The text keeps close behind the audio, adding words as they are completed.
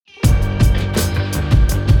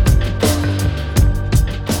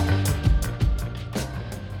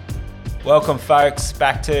Welcome, folks,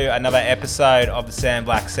 back to another episode of the Sam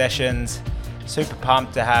Black Sessions. Super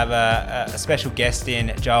pumped to have a special guest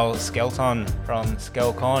in, Joel Skelton from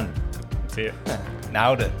Skelcon. That's it.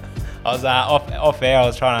 Nailed it. I was off air. I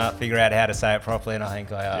was trying to figure out how to say it properly, and I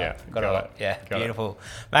think I got it. Yeah, got beautiful,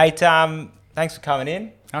 mate. Thanks for coming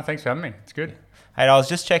in. Oh, thanks for having me. It's good. Hey, I was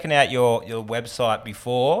just checking out your website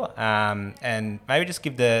before, and maybe just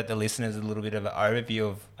give the listeners a little bit of an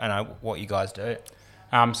overview of what you guys do.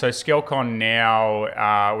 So Skelcon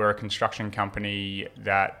now, we're a construction company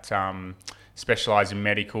that specialise in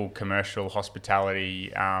medical, commercial,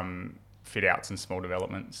 hospitality, fit outs and small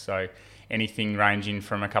developments. So anything ranging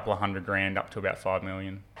from a couple of $100,000 up to about 5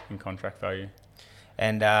 million in contract value.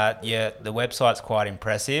 And the website's quite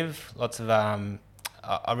impressive. Lots of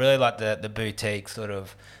I really like the boutique sort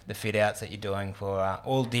of the fit outs that you're doing for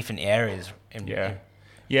all different areas.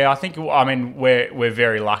 Yeah, I think we're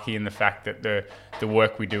very lucky in the fact that the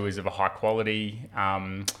work we do is of a high quality.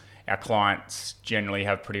 Our clients generally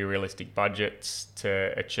have pretty realistic budgets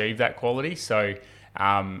to achieve that quality. So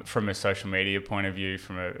from a social media point of view,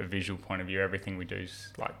 from a visual point of view, everything we do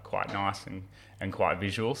is like quite nice and quite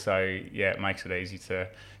visual. So yeah, it makes it easy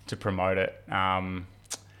to promote it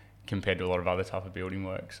compared to a lot of other type of building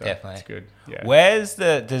work. So definitely. It's good. Yeah. Where's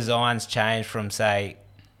the designs changed from, say,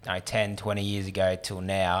 10, 20 years ago till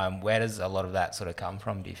now, and where does a lot of that sort of come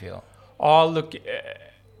from, do you feel? Oh, look,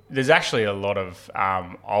 there's actually a lot of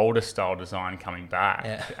older style design coming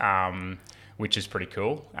back, which is pretty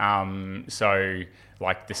cool. So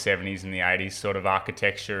like the 70s and the 80s sort of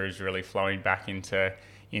architecture is really flowing back into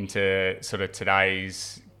sort of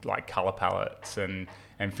today's like colour palettes and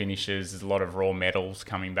finishes. There's a lot of raw metals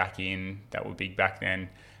coming back in that were big back then.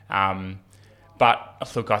 But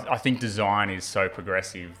look, I think design is so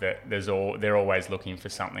progressive that they're always looking for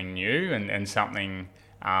something new and something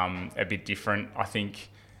a bit different. I think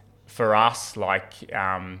for us, like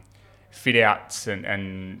fit outs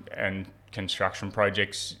and construction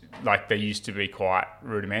projects, like they used to be quite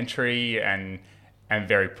rudimentary and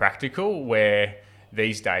very practical, where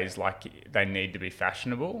these days, like they need to be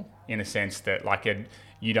fashionable in a sense that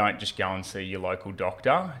you don't just go and see your local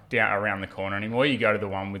doctor down around the corner anymore. You go to the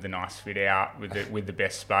one with the nice fit out, with the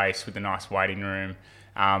best space, with the nice waiting room.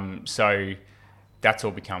 So that's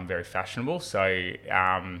all become very fashionable. So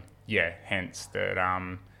hence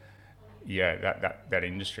that that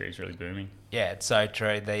industry is really booming. Yeah, it's so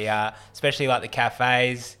true. The especially like the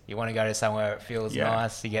cafes, you want to go to somewhere it feels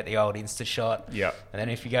nice. You get the old Insta shot. Yeah. And then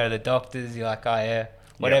if you go to the doctors, you're like, oh yeah,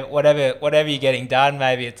 whatever you're getting done,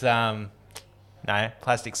 maybe it's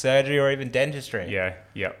plastic surgery or even dentistry. Yeah.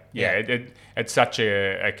 It's such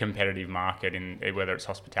a competitive market in whether it's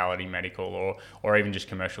hospitality, medical, or even just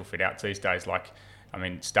commercial fit outs these days. Like, I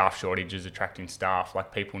mean, staff shortages, attracting staff.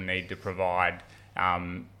 Like, people need to provide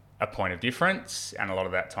a point of difference, and a lot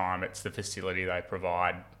of that time it's the facility they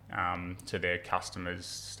provide to their customers,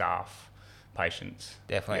 staff, patients.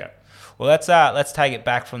 Definitely. Yeah. Well, let's take it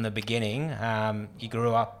back from the beginning. You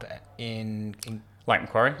grew up in Lake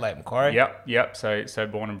Macquarie. Lake Macquarie. Yep. So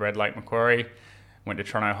born and bred Lake Macquarie. Went to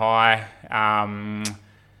Toronto High.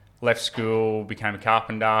 Left school, became a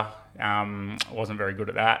carpenter. Wasn't very good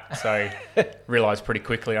at that, so realised pretty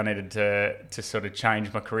quickly I needed to sort of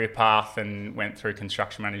change my career path, and went through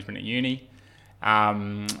construction management at uni.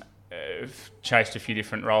 Chased a few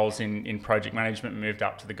different roles in project management. Moved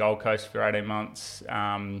up to the Gold Coast for 18 months,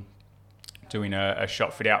 doing a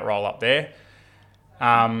shop fit out role up there.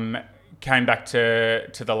 Came back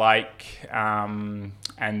to the lake, and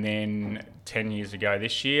then 10 years ago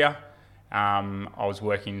this year, I was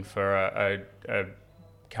working for a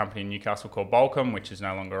company in Newcastle called Bolcom, which is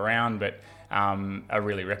no longer around, but a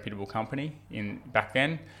really reputable company back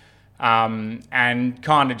then, and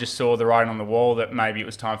kind of just saw the writing on the wall that maybe it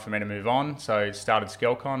was time for me to move on. So started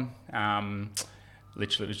Skelcon.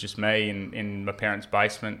 Literally, it was just me in my parents'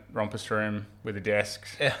 basement, rompus room with a desk.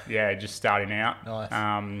 Yeah, just starting out.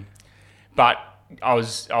 Nice. But I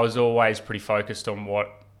was always pretty focused on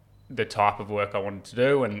what the type of work I wanted to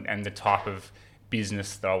do and the type of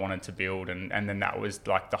business that I wanted to build, and then that was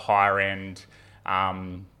like the higher end,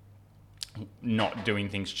 not doing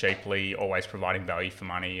things cheaply, always providing value for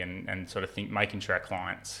money, and sort of making sure our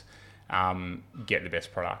clients get the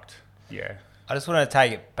best product. Yeah. I just want to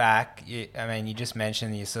take it back. You just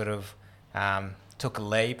mentioned you sort of took a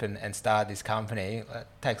leap and started this company. It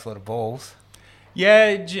takes a lot of balls. Yeah,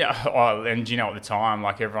 and at the time,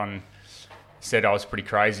 like, everyone said I was pretty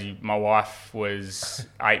crazy. My wife was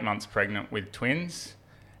 8 months pregnant with twins.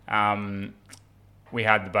 We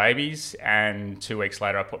had the babies, and 2 weeks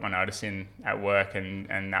later I put my notice in at work,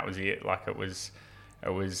 and that was it. Like, it was it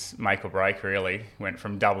was make or break really. Went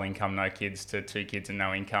from double income, no kids, to 2 kids and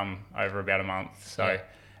no income over about a month. So,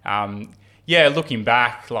 looking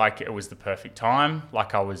back, like it was the perfect time.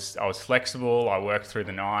 Like I was flexible. I worked through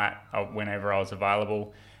the night whenever I was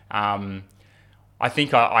available. I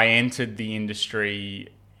think I entered the industry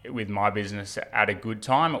with my business at a good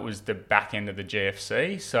time. It was the back end of the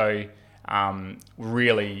GFC. So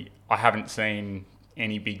really, I haven't seen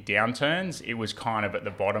any big downturns. It was kind of at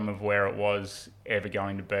the bottom of where it was ever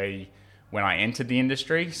going to be when I entered the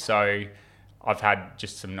industry. So I've had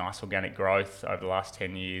just some nice organic growth over the last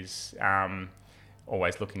 10 years.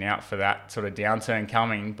 Always looking out for that sort of downturn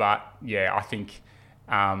coming. But yeah, I think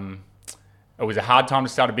it was a hard time to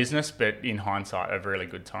start a business, but in hindsight, a really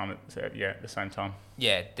good time at the same time.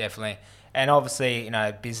 Yeah, definitely. And obviously,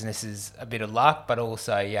 business is a bit of luck, but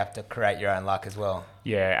also you have to create your own luck as well.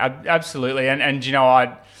 Yeah, absolutely. And I don't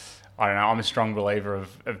know, I'm a strong believer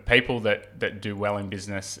of people that do well in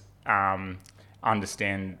business,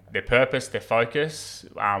 understand their purpose, their focus,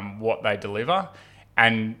 what they deliver.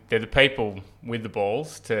 And they're the people with the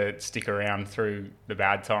balls to stick around through the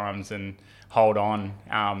bad times and hold on.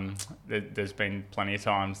 There's been plenty of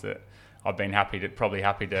times that I've been probably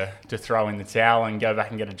happy to throw in the towel and go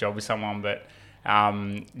back and get a job with someone, but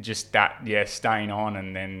just that, staying on,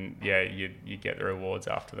 and then you get the rewards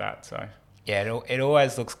after that. So yeah, it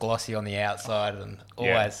always looks glossy on the outside, and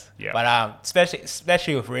always. Yeah. But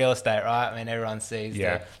especially with real estate, right? I mean, everyone sees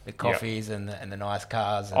the coffees and the nice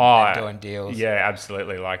cars and doing deals. Yeah,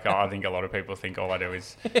 absolutely. Like I think a lot of people think all I do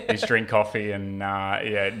is drink coffee and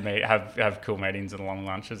have cool meetings and long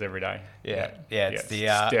lunches every day. It's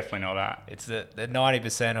definitely not that. It's the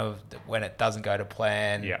 90% of when it doesn't go to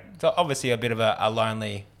plan. Yeah. So obviously a bit of a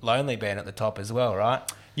lonely being at the top as well, right?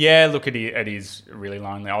 Yeah, look, it is really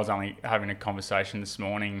lonely. I was only having a conversation this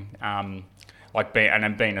morning,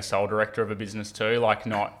 being a sole director of a business too, like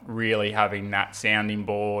not really having that sounding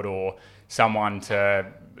board or someone to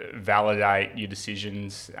validate your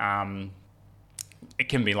decisions. It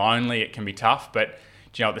can be lonely, it can be tough, but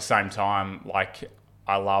at the same time, like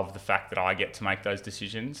I love the fact that I get to make those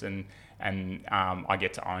decisions and I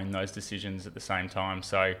get to own those decisions at the same time.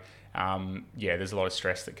 So there's a lot of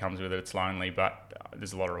stress that comes with it. It's lonely, but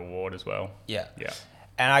there's a lot of reward as well. Yeah. Yeah.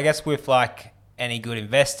 And I guess with like any good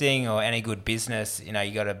investing or any good business, you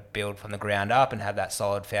got to build from the ground up and have that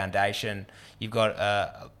solid foundation. You've got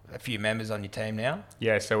a few members on your team now?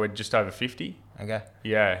 Yeah, so we're just over 50. Okay.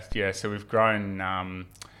 Yeah. So we've grown.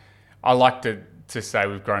 I like to say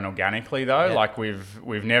we've grown organically though. Yeah. Like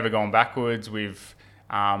we've never gone backwards. We've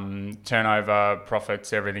turnover,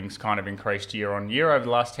 profits, everything's kind of increased year on year over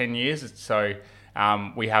the last 10 years. So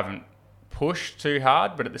we haven't pushed too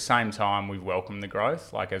hard, but at the same time, we've welcomed the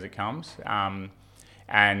growth, like as it comes.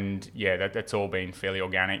 That's all been fairly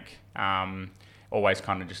organic. Always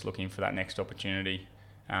kind of just looking for that next opportunity.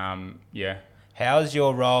 How's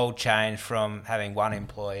your role changed from having one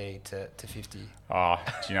employee to 50? My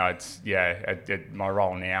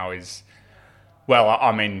role now is,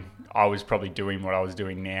 I was probably doing what I was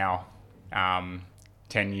doing now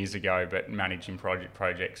 10 years ago, but managing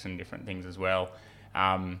projects and different things as well.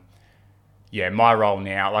 My role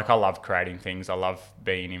now, like I love creating things. I love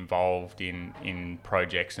being involved in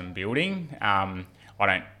projects and building. I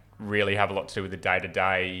don't really have a lot to do with the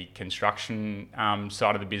day-to-day construction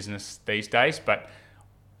side of the business these days, but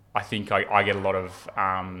I think I get a lot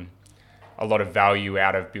of value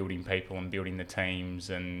out of building people and building the teams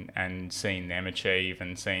and seeing them achieve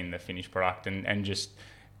and seeing the finished product and just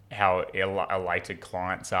how elated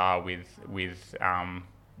clients are with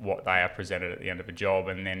what they are presented at the end of a job,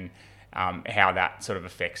 and then how that sort of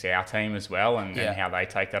affects our team as well and how they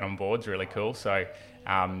take that on board is really cool. So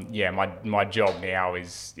my job now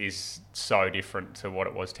is so different to what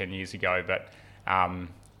it was 10 years ago, but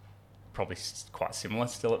probably quite similar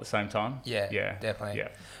still at the same time. Yeah, definitely. Yeah.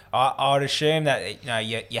 I would assume that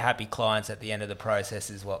your happy clients at the end of the process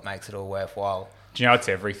is what makes it all worthwhile. Do you know, it's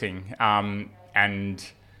everything, and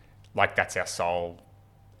like that's our sole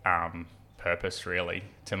purpose really,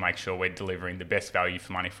 to make sure we're delivering the best value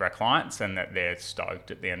for money for our clients and that they're stoked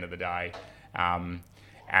at the end of the day.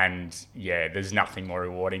 There's nothing more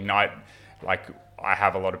rewarding. I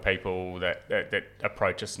have a lot of people that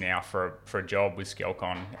approach us now for a job with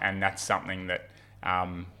Skelcon, and that's something that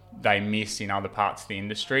they miss in other parts of the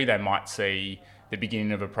industry. They might see the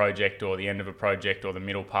beginning of a project or the end of a project or the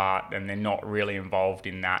middle part, and they're not really involved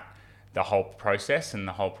in the whole process and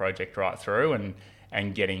the whole project right through.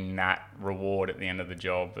 and getting that reward at the end of the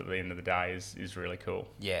job at the end of the day is really cool.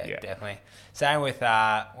 Yeah, definitely. Same with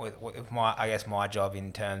my, I guess, my job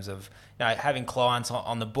in terms of, having clients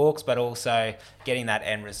on the books, but also getting that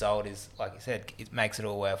end result is, like you said, it makes it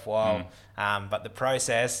all worthwhile. But the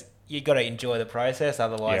process, you got to enjoy the process,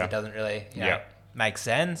 otherwise it doesn't really make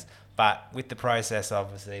sense. But with the process,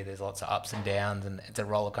 obviously, there's lots of ups and downs, and it's a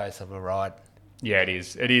roller coaster of a ride. Yeah, it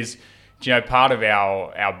is. It is. Part of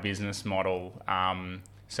our business model,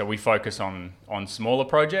 so we focus on smaller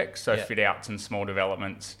projects, so fit outs and small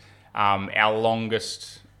developments. Our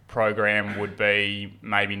longest program would be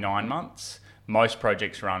maybe 9 months. Most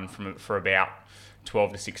projects run for about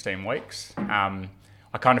 12 to 16 weeks.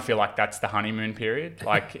 I kind of feel like that's the honeymoon period.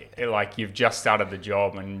 Like you've just started the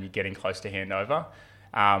job and you're getting close to handover.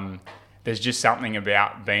 There's just something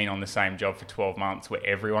about being on the same job for 12 months where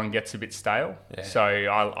everyone gets a bit stale. Yeah. So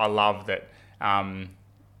I love that.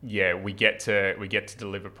 We get to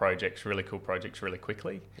deliver projects, really cool projects, really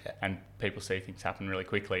quickly, and people see things happen really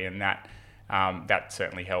quickly, and that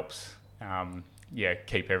certainly helps.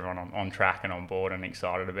 Keep everyone on track and on board and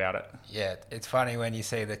excited about it. Yeah, it's funny when you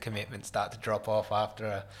see the commitment start to drop off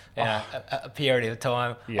after a period of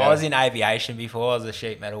time. Yeah. I was in aviation before. I was a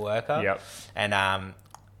sheet metal worker. Yep. And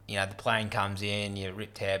the plane comes in, you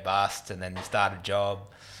rip, tear, bust, and then you start a job,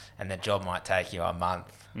 and the job might take you a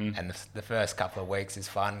month. And the first couple of weeks is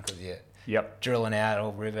fun because you're drilling out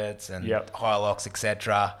all rivets and high locks,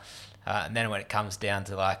 etc. And then when it comes down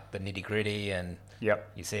to like the nitty gritty and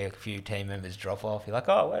you see a few team members drop off, you're like,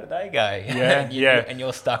 oh, where did they go? And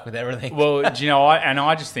you're stuck with everything. Well,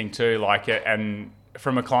 I just think too, and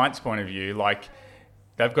from a client's point of view,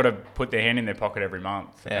 they've got to put their hand in their pocket every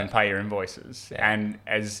month and pay your invoices. Yeah. And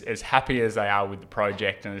as happy as they are with the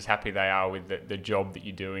project and as happy they are with the job that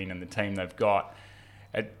you're doing and the team they've got,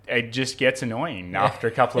 it just gets annoying after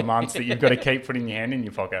a couple of months that you've got to keep putting your hand in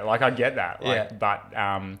your pocket. I get that.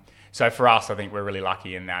 But so for us, I think we're really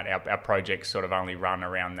lucky in that our projects sort of only run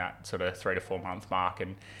around that sort of 3 to 4 month mark,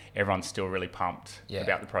 and everyone's still really pumped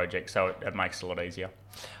about the project. So it makes it a lot easier.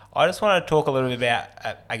 I just want to talk a little bit about,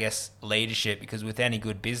 I guess, leadership, because with any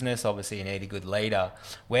good business, obviously you need a good leader.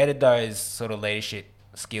 Where did those sort of leadership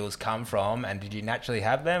skills come from, and did you naturally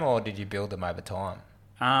have them, or did you build them over time?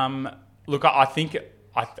 Look, I think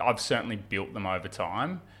I've certainly built them over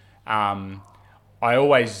time. I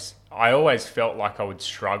always felt like I would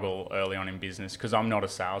struggle early on in business because I'm not a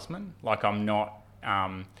salesman. I'm not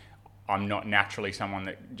naturally someone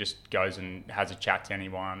that just goes and has a chat to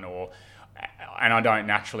anyone, and I don't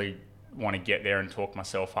naturally want to get there and talk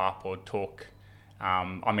myself up or talk.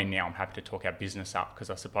 Now I'm happy to talk our business up because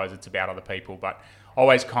I suppose it's about other people, but I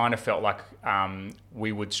always kind of felt like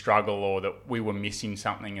we would struggle or that we were missing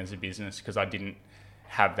something as a business because I didn't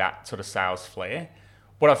have that sort of sales flair.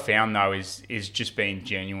 What I've found though is just being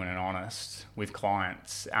genuine and honest with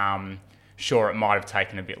clients. Sure, it might have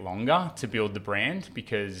taken a bit longer to build the brand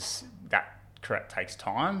because that takes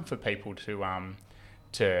time for people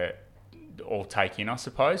to all take in, I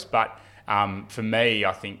suppose. But for me,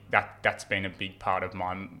 I think that's been a big part of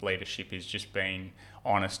my leadership, is just being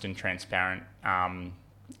honest and transparent and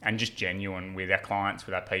just genuine with our clients,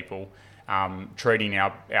 with our people, treating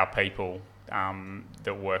our people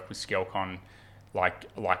that work with Skelcon like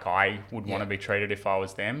I would want to be treated if I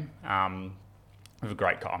was them. We have a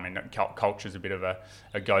great culture is a bit of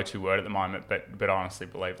a go-to word at the moment, but I honestly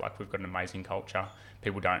believe we've got an amazing culture.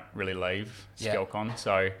 People don't really leave Skelcon,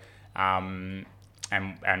 so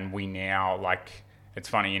and we now it's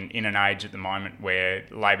funny in an age at the moment where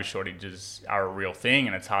labour shortages are a real thing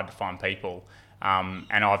and it's hard to find people, and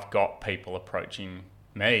I've got people approaching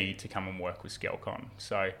me to come and work with Skelcon.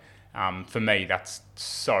 So for me, that's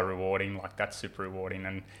so rewarding. That's super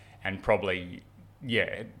rewarding, and probably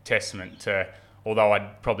testament to. Although I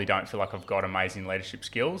probably don't feel like I've got amazing leadership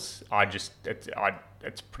skills, it's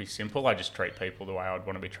pretty simple. I just treat people the way I'd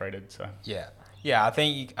want to be treated. So yeah, I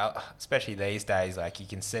think especially these days, you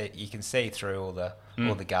can see through all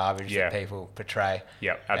the garbage that people portray.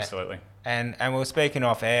 Yeah, absolutely. And we were speaking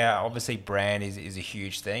off air. Obviously, brand is a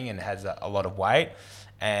huge thing and has a lot of weight.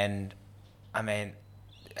 And I mean,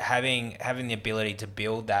 having the ability to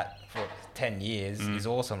build that for 10 years is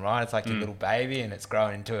awesome, right? It's like your little baby, and it's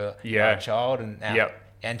growing into a child, and now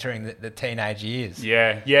entering the teenage years.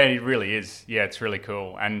 Yeah, it really is. Yeah, it's really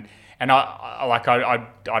cool. And I've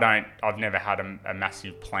never had a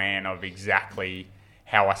massive plan of exactly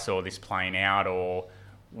how I saw this playing out or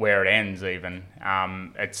where it ends even.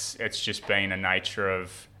 It's just been a nature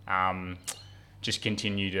of just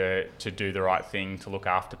continue to do the right thing, to look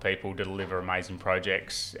after people, to deliver amazing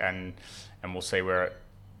projects, and we'll see where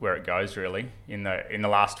it goes really. In the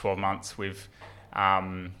last 12 months, we've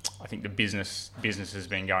I think the business has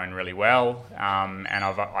been going really well, and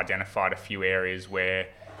I've identified a few areas where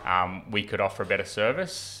we could offer a better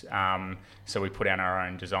service. So we put out our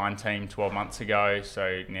own design team 12 months ago.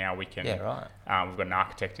 So now we can. Yeah, right. We've got an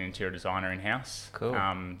architect and interior designer in house. Cool.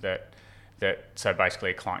 So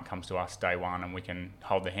basically a client comes to us day one and we can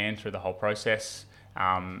hold their hand through the whole process.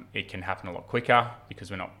 It can happen a lot quicker because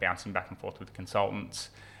we're not bouncing back and forth with consultants.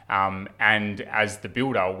 And as the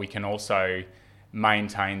builder, we can also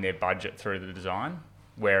maintain their budget through the design.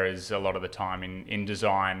 Whereas a lot of the time in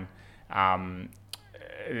design, an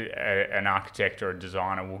architect or a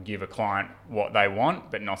designer will give a client what they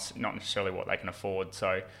want, but not necessarily what they can afford.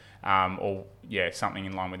 So, something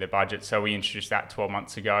in line with their budget. So we introduced that 12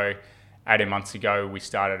 months ago. 18 months ago, we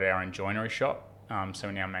started our own joinery shop. So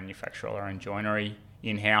we now manufacture all our own joinery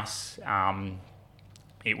in-house.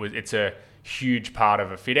 It's a huge part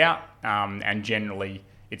of a fit out, and generally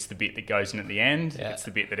it's the bit that goes in at the end. Yeah. It's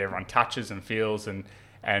the bit that everyone touches and feels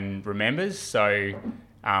and remembers. So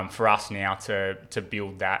for us now to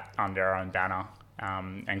build that under our own banner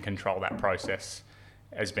and control that process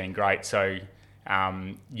has been great. So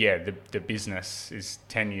the business is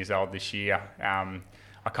 10 years old this year.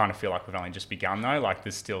 I kind of feel like we've only just begun though. Like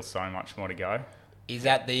there's still so much more to go.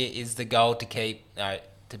 Is the goal to keep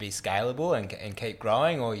to be scalable and keep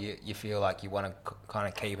growing, or you feel like you want to kind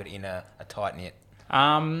of keep it in a tight knit?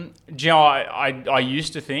 I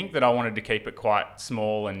used to think that I wanted to keep it quite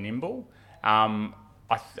small and nimble.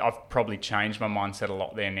 I've probably changed my mindset a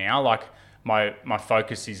lot there now. Like my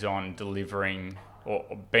focus is on delivering or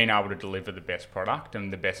being able to deliver the best product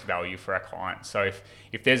and the best value for our clients. So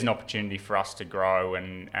if there's an opportunity for us to grow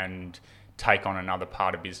and take on another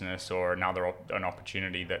part of business or an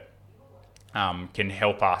opportunity that can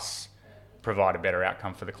help us provide a better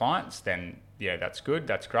outcome for the clients, then yeah, that's good.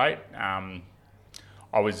 That's great.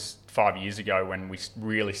 I was 5 years ago when we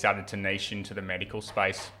really started to niche into the medical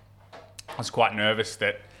space. I was quite nervous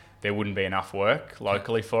that there wouldn't be enough work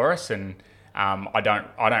locally for us, and I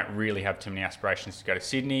don't really have too many aspirations to go to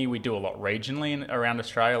Sydney. We do a lot regionally around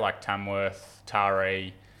Australia, like Tamworth,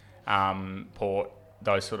 Taree, Port,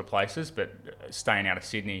 those sort of places. But staying out of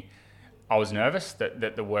Sydney, I was nervous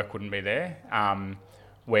that the work wouldn't be there.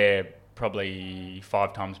 We're probably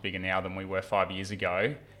 5 times bigger now than we were 5 years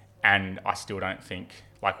ago, and I still don't think,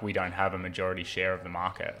 like, we don't have a majority share of the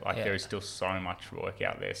market. Like, there is still so much work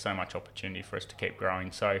out there, so much opportunity for us to keep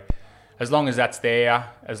growing. So as long as that's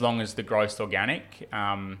there, as long as the growth's organic,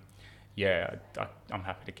 I'm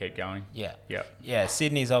happy to keep going. Yeah,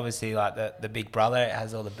 Sydney's obviously like the big brother. It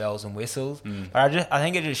has all the bells and whistles. But I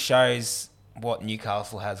think it just shows what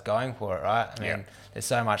Newcastle has going for it, right? I mean, there's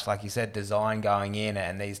so much, like you said, design going in,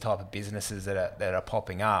 and these type of businesses that are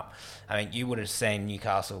popping up. I mean, you would have seen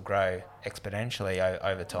Newcastle grow exponentially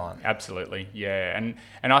over time. Absolutely, yeah.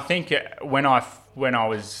 And I think when I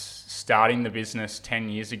was starting the business 10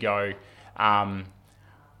 years ago,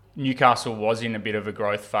 Newcastle was in a bit of a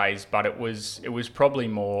growth phase, but it was probably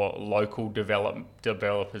more local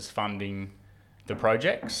developers funding the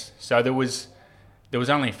projects. So there was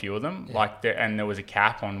only a few of them, and there was a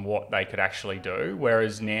cap on what they could actually do.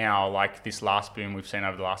 Whereas now, like this last boom we've seen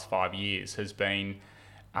over the last 5 years has been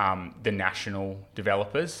the national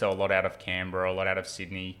developers. So a lot out of Canberra, a lot out of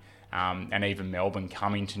Sydney, and even Melbourne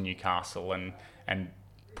coming to Newcastle and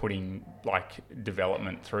putting like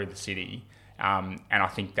development through the city. And I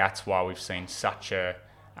think that's why we've seen such a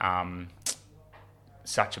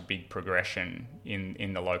big progression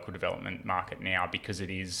in the local development market now, because it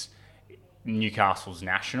is Newcastle's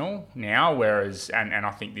national now, whereas and I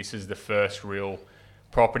think this is the first real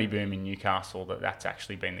property boom in Newcastle that's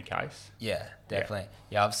actually been the case. Yeah, definitely.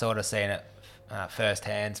 Yeah, I've sort of seen it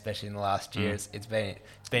firsthand, especially in the last year. It's been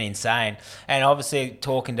insane. And obviously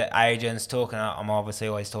talking to agents, I'm obviously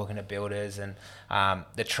always talking to builders, and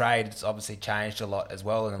the trade's obviously changed a lot as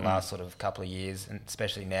well in the last sort of couple of years, and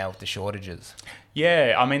especially now with the shortages.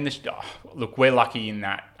 Yeah, I mean, look, we're lucky in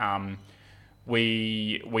that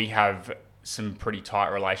we have some pretty tight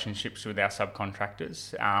relationships with our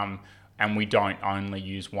subcontractors, and we don't only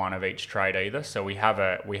use one of each trade either. So we have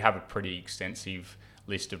a pretty extensive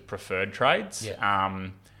list of preferred trades.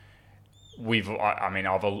 I've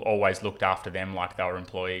always looked after them like they were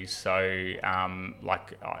employees. So I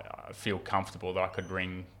feel comfortable that I could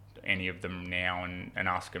ring any of them now and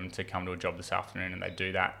ask them to come to a job this afternoon, and they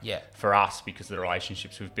do that for us because of the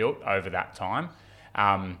relationships we've built over that time.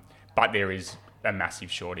 But there is a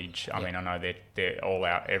massive shortage. I mean, I know they're all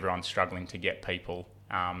out. Everyone's struggling to get people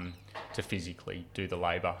to physically do the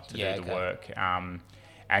labour, to do the work. And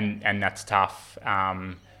that's tough.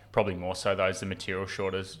 Probably more so the material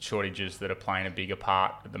shortages that are playing a bigger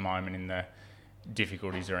part at the moment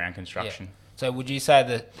difficulties around construction. Yeah. So would you say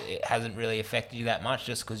that it hasn't really affected you that much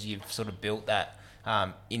just because you've sort of built that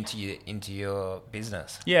into your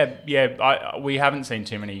business? Yeah. We haven't seen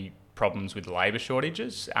too many problems with labour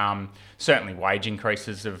shortages. Certainly wage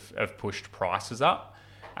increases have pushed prices up.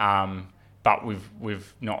 But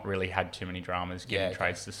we've not really had too many dramas getting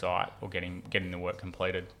trades to site or getting the work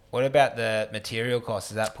completed. What about the material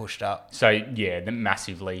costs? Is that pushed up? So yeah,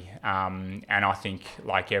 massively. And I think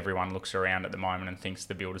like everyone looks around at the moment and thinks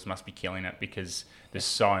the builders must be killing it because there's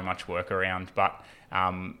so much work around. But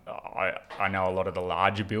I know a lot of the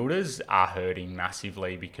larger builders are hurting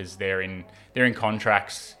massively because they're in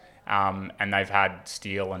contracts and they've had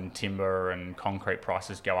steel and timber and concrete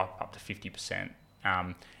prices go up to 50%.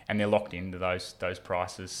 And they're locked into those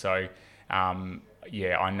prices. So,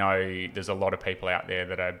 I know there's a lot of people out there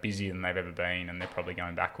that are busier than they've ever been, and they're probably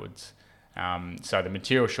going backwards. So the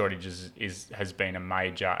material shortage has been a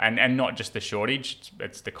major, and not just the shortage,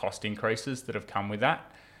 it's the cost increases that have come with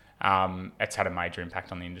that. It's had a major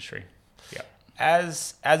impact on the industry. Yeah.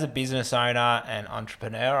 As a business owner and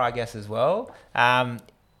entrepreneur, I guess as well,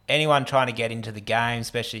 anyone trying to get into the game,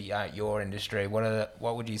 especially your industry, what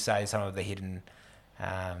would you say some of the hidden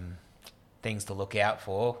things to look out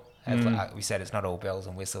for? As like we said, it's not all bells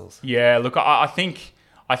and whistles. Yeah, look, I think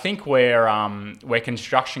where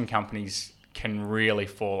construction companies can really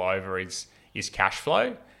fall over is cash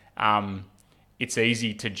flow. It's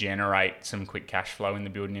easy to generate some quick cash flow in the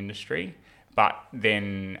building industry, but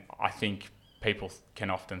then I think people can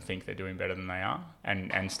often think they're doing better than they are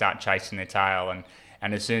and start chasing their tail.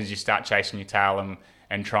 And as soon as you start chasing your tail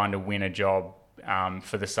and trying to win a job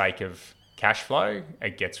for the sake of cash flow,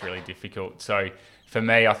 it gets really difficult. So for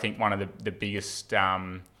me, I think one of the biggest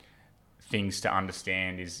things to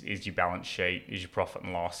understand is your balance sheet, is your profit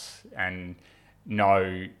and loss, and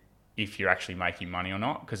know if you're actually making money or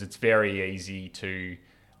not, because it's very easy to,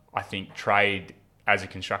 I think, trade as a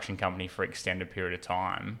construction company for an extended period of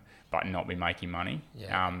time but not be making money.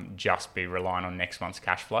 Just be relying on next month's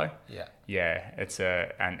cash flow.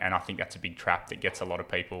 And I think that's a big trap that gets a lot of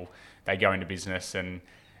people. They go into business and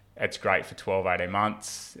it's great for 12, 18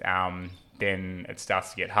 months. Then it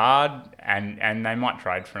starts to get hard, and they might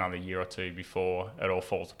trade for another year or two before it all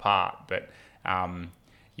falls apart. But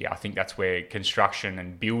I think that's where construction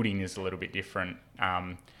and building is a little bit different.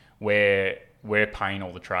 Where we're paying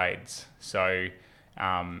all the trades, so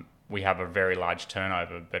we have a very large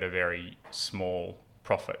turnover, but a very small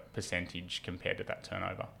profit percentage compared to that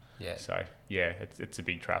turnover. Yeah. So yeah, it's a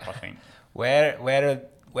big trap, I think. Where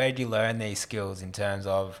did you learn these skills in terms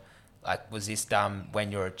of, like, was this done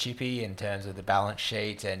when you were a chippy in terms of the balance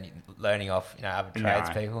sheet and learning off, other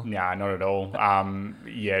tradespeople? No, not at all.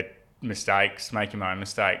 Mistakes, making my own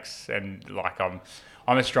mistakes, and like I'm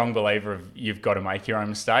a strong believer of you've got to make your own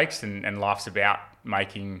mistakes, and life's about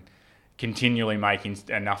continually making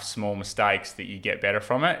enough small mistakes that you get better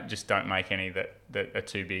from it. Just don't make any that are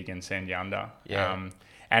too big and send you under. Yeah.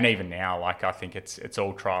 And even now, like, I think it's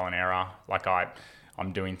all trial and error. Like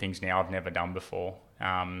I'm doing things now I've never done before.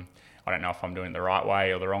 I don't know if I'm doing it the right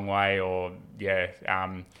way or the wrong way,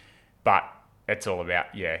 but it's all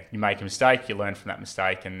about, you make a mistake, you learn from that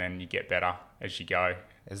mistake, and then you get better as you go.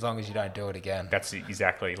 As long as you don't do it again. That's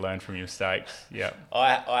exactly, learn from your mistakes. Yeah.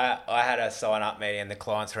 I had a sign-up meeting and the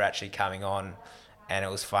clients were actually coming on, and it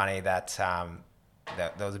was funny that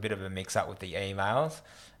there was a bit of a mix-up with the emails,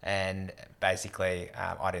 and basically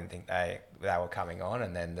I didn't think they were coming on,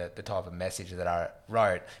 and then the type of message that I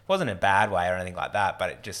wrote wasn't in a bad way or anything like that,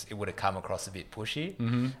 but it would have come across a bit pushy.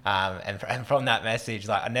 Mm-hmm. And from that message,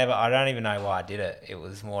 like I don't even know why I did it. It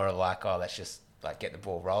was more of like, let's just like get the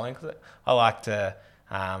ball rolling, because I like to.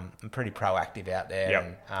 I'm pretty proactive out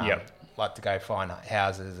there, and like to go find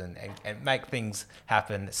houses and make things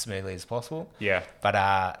happen as smoothly as possible. Yeah.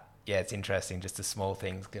 But it's interesting. Just the small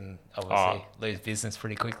things can obviously lose business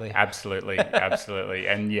pretty quickly. Absolutely.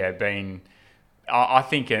 And I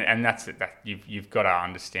think, and that's it. That you've got to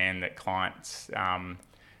understand that clients,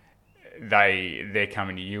 they're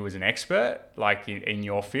coming to you as an expert, like in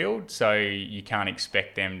your field. So you can't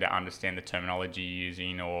expect them to understand the terminology you're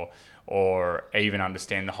using or even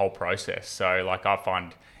understand the whole process. So like I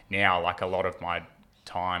find now, like a lot of my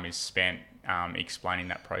time is spent explaining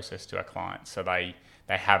that process to our clients. So they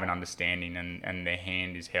have an understanding and their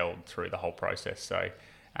hand is held through the whole process. So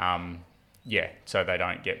so they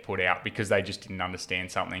don't get put out because they just didn't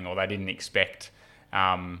understand something, or they didn't expect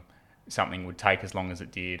something would take as long as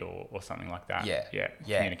it did, or something like that. Yeah.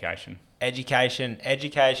 Communication. Education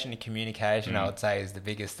and communication, I would say, is the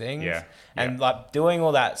biggest things. Yeah. And like doing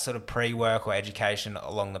all that sort of pre-work or education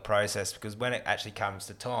along the process, because when it actually comes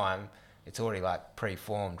to time, it's already like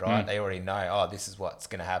pre-formed, right? They already know, oh, this is what's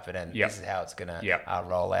going to happen, and this is how it's going to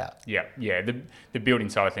roll out. Yeah. The building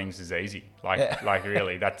side of things is easy. Like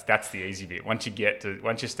really, that's the easy bit. Once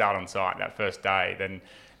you start on site that first day, then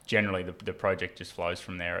generally the project just flows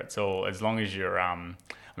from there. It's all, as long as you're,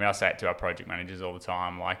 I say it to our project managers all the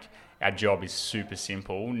time, like our job is super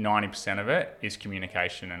simple. 90% of it is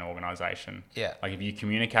communication and organisation. Yeah. Like if you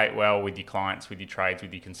communicate well with your clients, with your trades,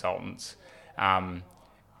 with your consultants, and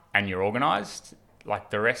you're organised, like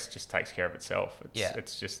the rest just takes care of itself.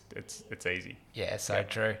 It's easy. Yeah,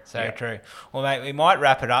 true. True. Well, mate, we might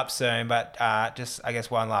wrap it up soon, but just, I guess,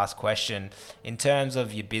 one last question. In terms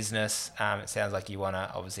of your business, it sounds like you want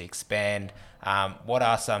to obviously expand. What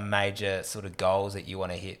are some major sort of goals that you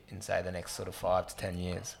want to hit in, say, the next sort of 5 to 10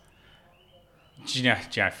 years? Do you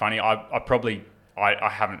know, funny, I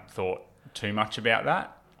haven't thought too much about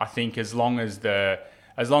that. I think as long as the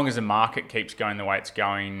market keeps going the way it's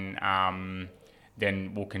going,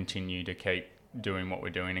 then we'll continue to keep doing what we're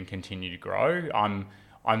doing and continue to grow.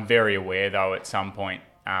 I'm very aware though at some point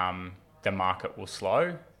the market will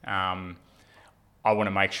slow. I want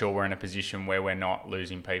to make sure we're in a position where we're not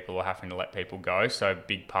losing people or having to let people go. So a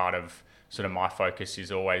big part of sort of my focus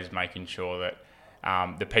is always making sure that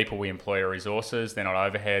the people we employ are resources, they're not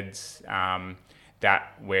overheads,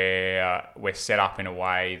 that we're set up in a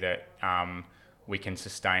way that we can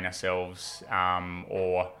sustain ourselves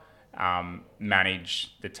or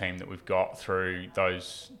manage the team that we've got through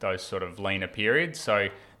those sort of leaner periods. So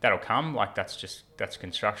that'll come. Like that's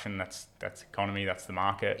construction. That's economy. That's the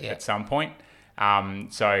market at some point.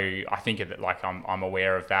 So I think that like I'm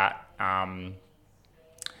aware of that.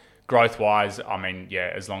 Growth wise, I mean,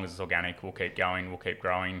 as long as it's organic, we'll keep going. We'll keep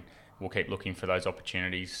growing. We'll keep looking for those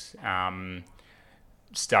opportunities.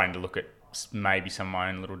 Starting to look at maybe some of my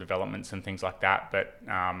own little developments and things like that, but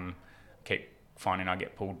keep finding I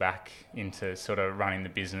get pulled back into sort of running the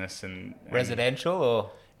business and residential or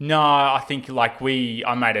no, I think like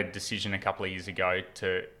I made a decision a couple of years ago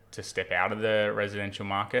to step out of the residential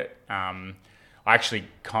market. I actually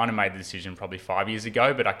kind of made the decision probably 5 years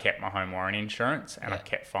ago, but I kept my home warranty insurance and I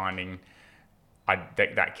kept finding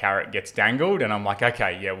that carrot gets dangled and I'm like,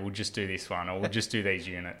 okay, we'll just do this one or we'll just do these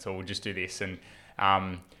units or we'll just do this. And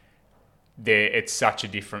it's such a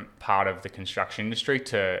different part of the construction industry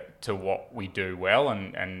to what we do well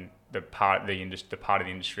and the part of the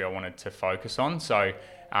industry I wanted to focus on. So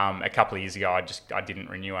a couple of years ago, I didn't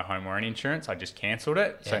renew our home warranty insurance. I just cancelled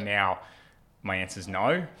it. Yeah. So now my answer is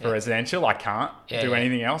no for residential. I can't do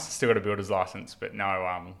anything else. I still got a builder's license, but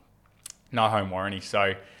no home warranty.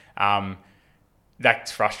 So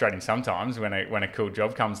that's frustrating sometimes when a cool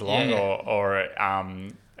job comes along or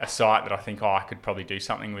a site that I think, I could probably do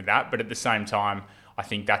something with that. But at the same time, I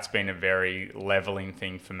think that's been a very leveling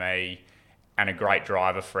thing for me and a great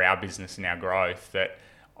driver for our business and our growth, that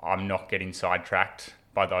I'm not getting sidetracked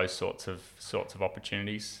by those sorts of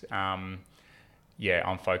opportunities. I'm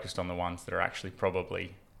focused on the ones that are actually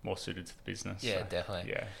probably more suited to the business. Yeah, so,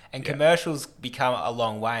 definitely. Yeah. And commercial's become a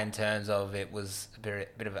long way in terms of it was a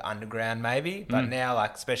bit of an underground maybe, but now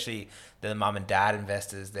like especially the mum and dad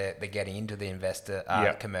investors, they're getting into the investor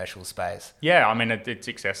commercial space. Yeah, I mean it's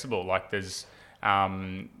accessible. Like there's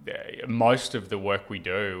most of the work we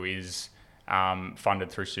do is funded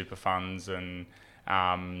through super funds and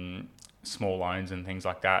small loans and things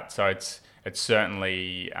like that. So it's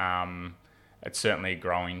certainly a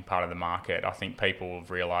growing part of the market. I think people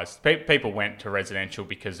have realised people went to residential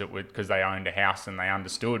because they owned a house and they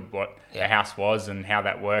understood what a house was and how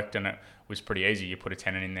that worked, and it was pretty easy. You put a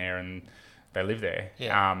tenant in there and they live there.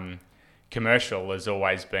 Yeah. Commercial has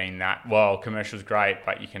always been that. Well, commercial's great,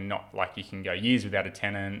 but you can go years without a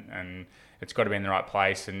tenant, and it's got to be in the right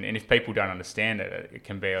place. And if people don't understand it, it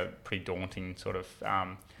can be a pretty daunting sort of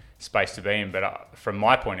space to be in. But from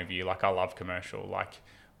my point of view, like I love commercial. Like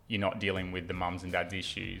you're not dealing with the mums and dads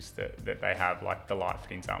issues that they have, like the light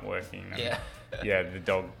fittings aren't working. And the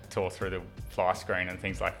dog tore through the fly screen and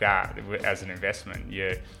things like that. As an investment,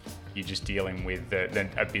 you're just dealing with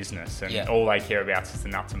a business, and all they care about is the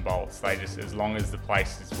nuts and bolts. They just, as long as the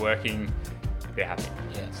place is working, they're happy.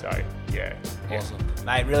 Yeah. So awesome,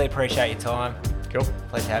 mate. Really appreciate your time. Cool.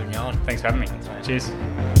 Pleasure having you on. Thanks for having me. Thanks, cheers.